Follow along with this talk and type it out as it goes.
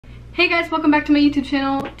Hey guys, welcome back to my YouTube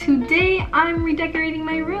channel. Today I'm redecorating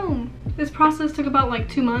my room. This process took about like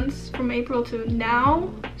 2 months from April to now.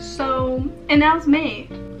 And now it's May.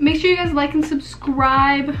 Make sure you guys like and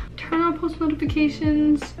subscribe, turn on post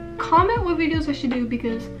notifications, comment what videos I should do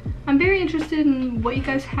because I'm very interested in what you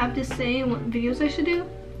guys have to say and what videos I should do.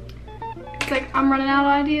 It's like I'm running out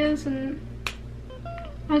of ideas and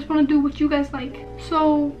I just want to do what you guys like.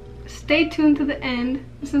 So stay tuned to the end.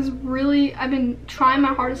 This is really, I've been trying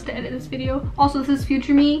my hardest to edit this video. Also, this is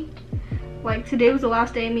future me. Like, today was the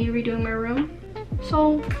last day of me redoing my room.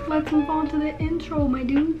 So let's move on to the intro, my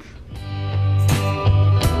dudes.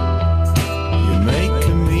 You're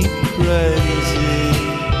making me crazy.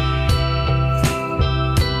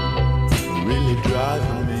 Really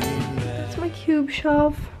driving me mad. That's my cube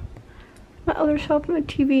shelf. My other shelf, my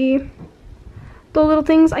TV. The little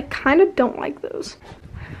things, I kind of don't like those.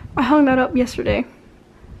 I hung that up yesterday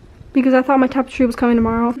because I thought my tapestry was coming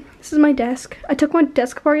tomorrow. This is my desk. I took my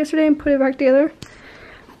desk apart yesterday and put it back together.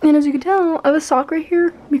 And as you can tell, I have a sock right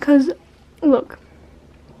here because, look.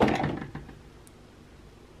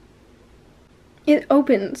 It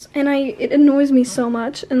opens and it annoys me so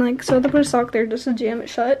much. And like, so I have to put a sock there just to jam it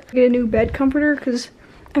shut. Get a new bed comforter because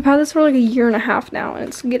I've had this for like 1.5 years now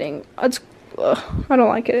and I don't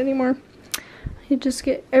like it anymore. You just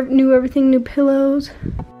get everything, new pillows.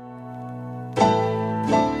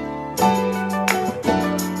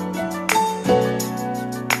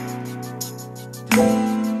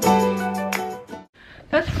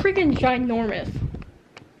 That's freaking ginormous.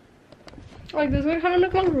 Like, this is gonna kind of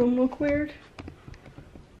make my room look weird.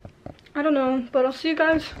 I don't know, but I'll see you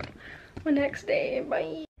guys the next day.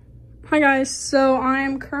 Bye. Hi guys, so I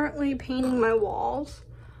am currently painting my walls.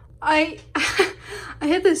 I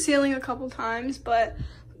hit the ceiling a couple times, but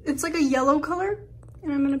it's like a yellow color,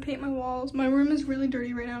 and I'm gonna paint my walls. My room is really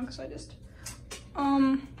dirty right now because I just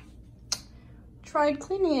tried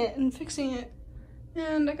cleaning it and fixing it,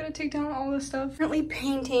 and I gotta take down all this stuff. Currently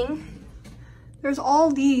painting. There's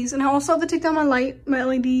all these, and I also have to take down my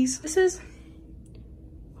LEDs. This is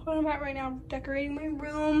what I'm at right now, decorating my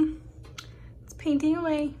room. It's painting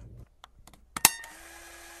away.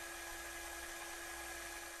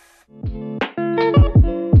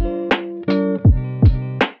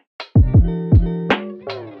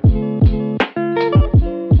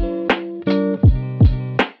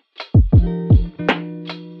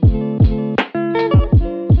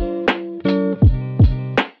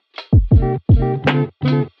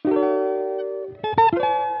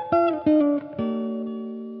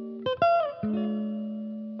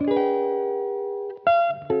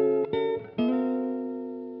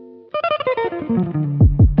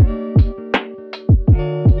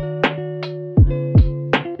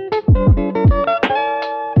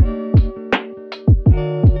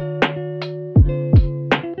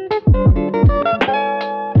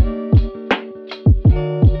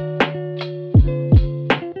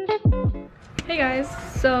 Hey guys,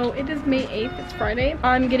 so it is May 8th, it's Friday.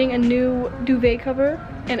 I'm getting a new duvet cover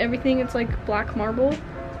and everything. It's like black marble.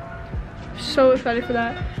 So excited for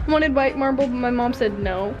that. I wanted white marble, but my mom said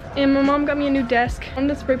no. And my mom got me a new desk. I'm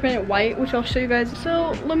gonna spray paint it white, which I'll show you guys.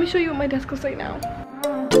 So let me show you what my desk looks like now.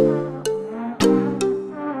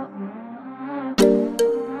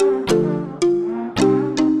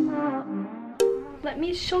 Let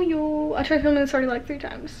me show you. I tried filming this already like 3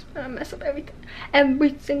 times and I mess up everything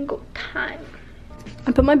every single time.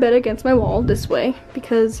 I put my bed against my wall this way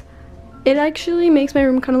because it actually makes my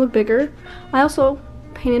room kind of look bigger. I also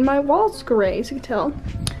painted my walls gray, as you can tell.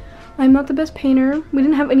 I'm not the best painter. We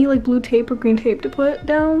didn't have any like blue tape or green tape to put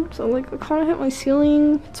down, so like I kind of hit my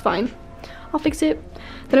ceiling. It's fine. I'll fix it.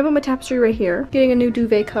 Then I put my tapestry right here. Getting a new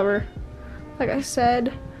duvet cover, like I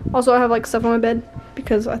said. Also, I have like stuff on my bed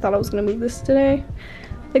because I thought I was gonna move this today.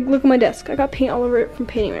 Like, look at my desk. I got paint all over it from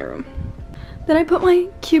painting my room. Then I put my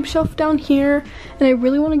cube shelf down here, and I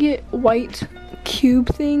really want to get white cube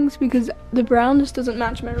things because the brown just doesn't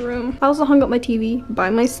match my room. I also hung up my TV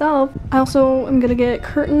by myself. I also am gonna get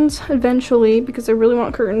curtains eventually because I really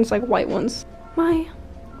want curtains, like white ones. My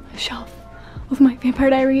shelf with my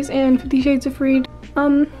Vampire Diaries and 50 Shades of Freed.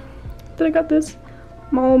 Then I got this.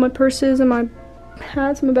 All my purses and my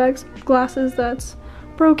hats, my bags, glasses that's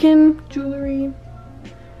broken, jewelry.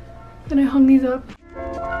 Then I hung these up.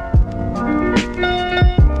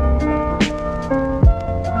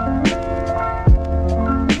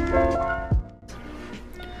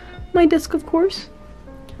 My desk, of course,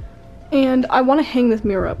 and I want to hang this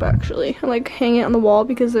mirror up actually. I like hang it on the wall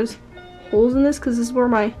because there's holes in this because this is where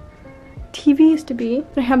my TV used to be.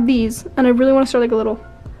 I have these and I really want to start like a little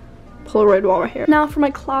Polaroid wall right here. Now for my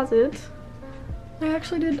closet, I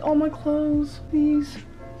actually did all my clothes, these.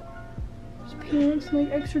 pants, like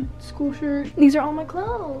extra school shirt. These are all my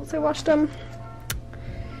clothes. I washed them.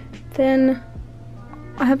 Then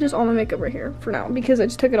I have just all my makeup right here for now because I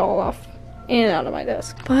just took it all off and out of my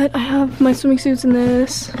desk. But I have my swimming suits in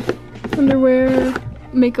this, underwear,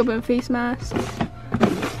 makeup and face mask,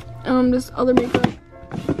 just other makeup,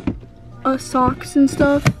 socks and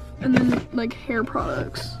stuff, and then like hair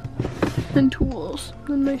products and tools,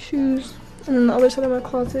 and my shoes. And then the other side of my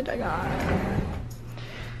closet I got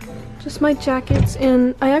just my jackets,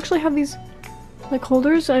 and I actually have these like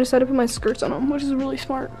holders, and I decided to put my skirts on them, which is really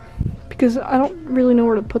smart because I don't really know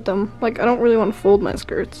where to put them. Like, I don't really want to fold my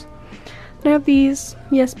skirts. And I have these,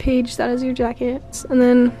 yes Paige, that is your jackets. And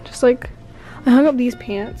then just like, I hung up these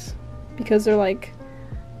pants because they're like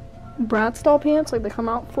brat style pants, like they come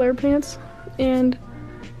out flare pants. And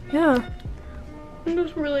yeah, I'm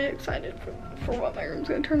just really excited for what my room's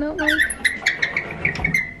gonna turn out like.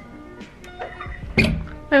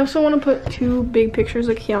 I also want to put 2 big pictures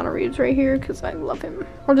of Keanu Reeves right here because I love him.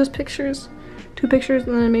 Or just pictures, 2 pictures,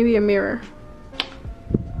 and then maybe a mirror.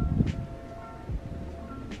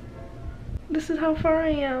 This is how far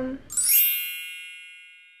I am.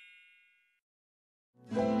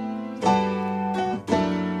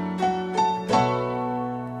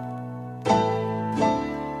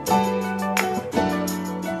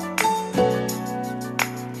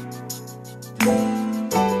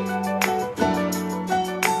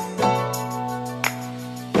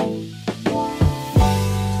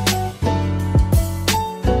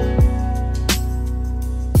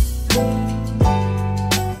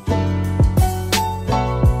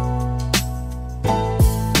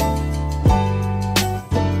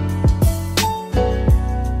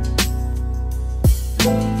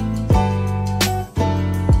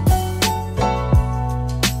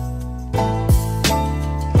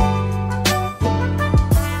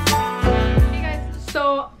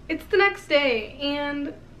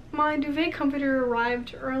 And my duvet comforter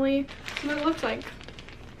arrived early. That's what it looks like.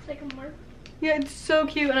 It's like a mark. Yeah, it's so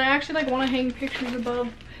cute, and I actually like want to hang pictures above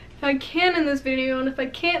if I can in this video, and if I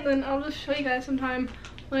can't, then I'll just show you guys sometime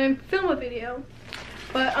when I film a video.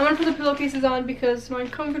 But I'm gonna put the pillowcases on because my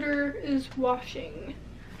comforter is washing.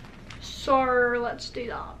 So let's do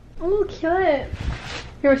that. Oh, cute.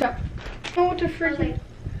 Here, watch out. I don't know what to freaking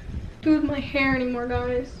do with my hair anymore,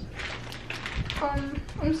 guys.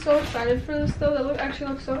 I'm so excited for this though. That actually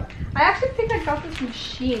looks so. I actually think I got this from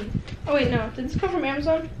Shein. Oh wait, no. Did this come from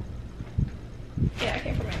Amazon? Yeah, it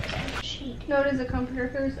came from Amazon. Shein. No, it is a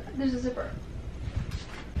comforter. There's a zipper.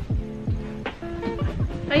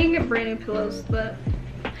 I can get brand new pillows, but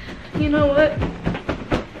you know what?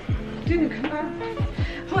 Dude, come on.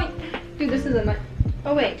 Oh wait. Dude, this is a nice.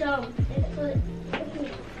 Oh wait. Don't.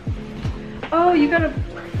 Oh, you gotta.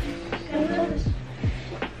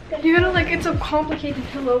 You gotta like, it's a complicated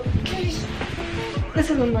pillow.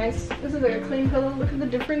 This is a nice, this is like a clean pillow. Look at the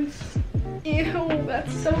difference. Ew,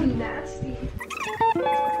 that's so nasty.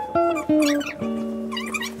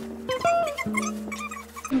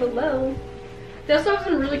 Below, they also have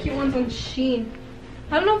some really cute ones on Shein.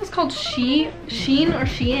 I don't know if it's called Shein or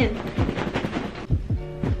Shein.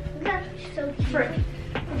 That's so cute. Frick.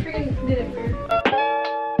 I freaking did it weird.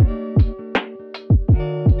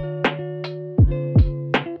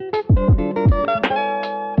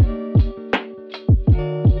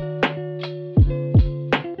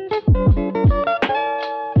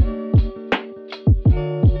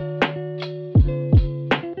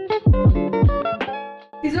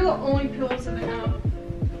 These are the only pillows that I have.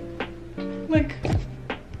 Like,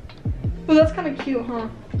 well, that's kind of cute, huh?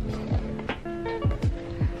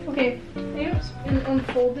 Okay, maybe I'm gonna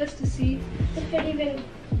unfold this to see if it even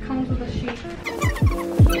comes with a sheet.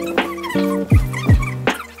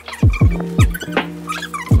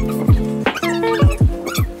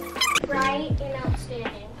 Bright and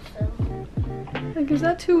outstanding, so. Like, is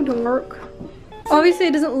that too dark? Obviously,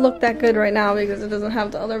 it doesn't look that good right now because it doesn't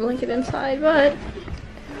have the other blanket inside, but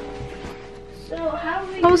So how are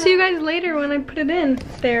we I'll see you guys later when I put it in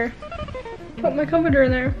there. Put my comforter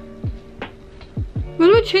in there. Why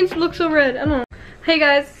do my chins look so red? I don't know. Hey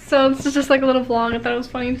guys, so this is just like a little vlog. I thought it was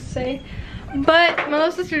funny to say. But my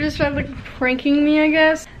little sister just started like pranking me, I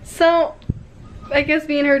guess. So I guess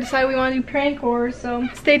me and her decided we want to do prank horror. So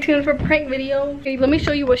stay tuned for a prank video. Okay, let me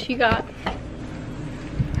show you what she got.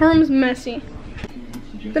 Her room's messy.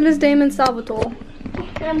 That is Damon Salvatore.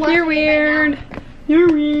 You're weird.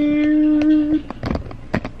 You're weird.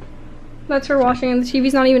 That's her washing, and the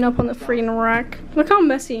TV's not even up on the freaking rack. Look how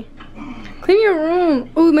messy. Clean your room.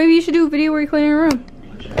 Oh, maybe you should do a video where you clean your room.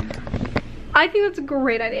 I think that's a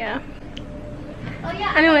great idea. Oh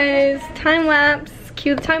yeah. Anyways, time lapse.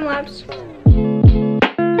 Cue the time lapse.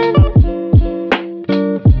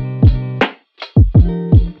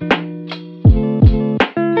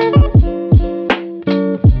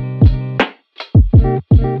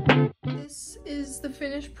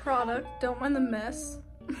 product. Don't mind the mess.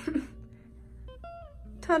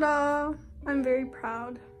 Ta-da! I'm very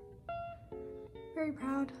proud. Very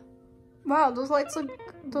proud. Wow, those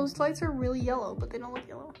lights are really yellow, but they don't look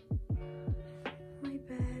yellow. My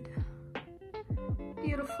bed.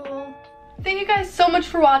 Beautiful. Thank you guys so much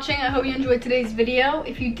for watching. I hope you enjoyed today's video.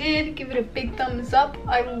 If you did, give it a big thumbs up.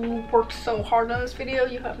 I worked so hard on this video,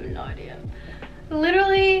 you have no idea.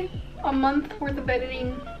 Literally a month worth of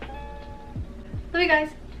editing. Love you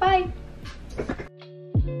guys. Bye.